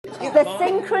The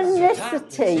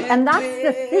synchronicity, and that's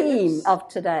the theme of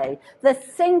today. The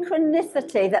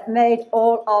synchronicity that made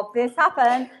all of this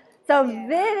happen. So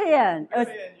Vivienne,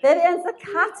 Vivienne's the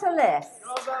catalyst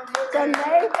to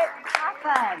make it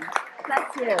happen.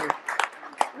 Bless you.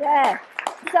 Yeah.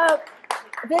 So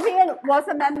Vivienne was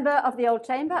a member of the old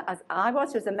chamber, as I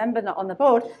was. She was a member, not on the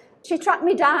board. She tracked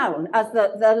me down as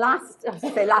the last, I was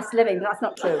going to say last living, but that's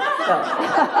not true. No.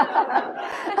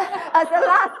 As the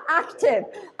last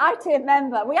active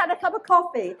member. We had a cup of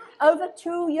coffee over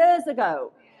 2 years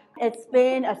ago. It's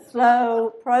been a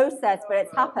slow process, but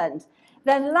it's happened.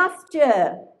 Then last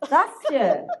year,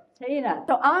 Tina.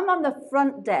 So I'm on the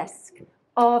front desk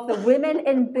of the Women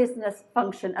in Business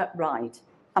function at Ride.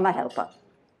 I'm a helper.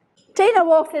 Tina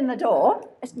walks in the door,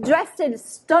 dressed in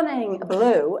stunning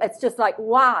blue. It's just like,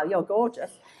 wow, you're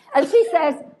gorgeous. And she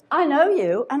says, I know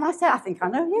you. And I say, I think I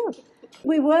know you.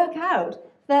 We work out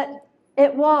that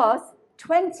it was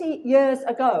 20 years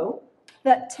ago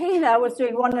that Tina was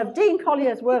doing one of Dean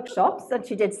Collier's workshops, and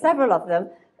she did several of them.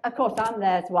 Of course, I'm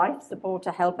there as wife,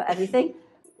 supporter, helper, everything.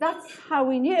 That's how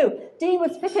we knew. Dean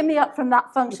was picking me up from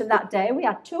that function that day. We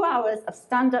had 2 hours of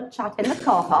stand-up chat in the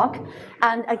car park.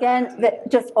 And again, that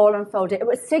just all unfolded. It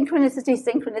was synchronicity,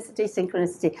 synchronicity,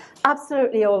 synchronicity.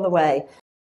 Absolutely all the way.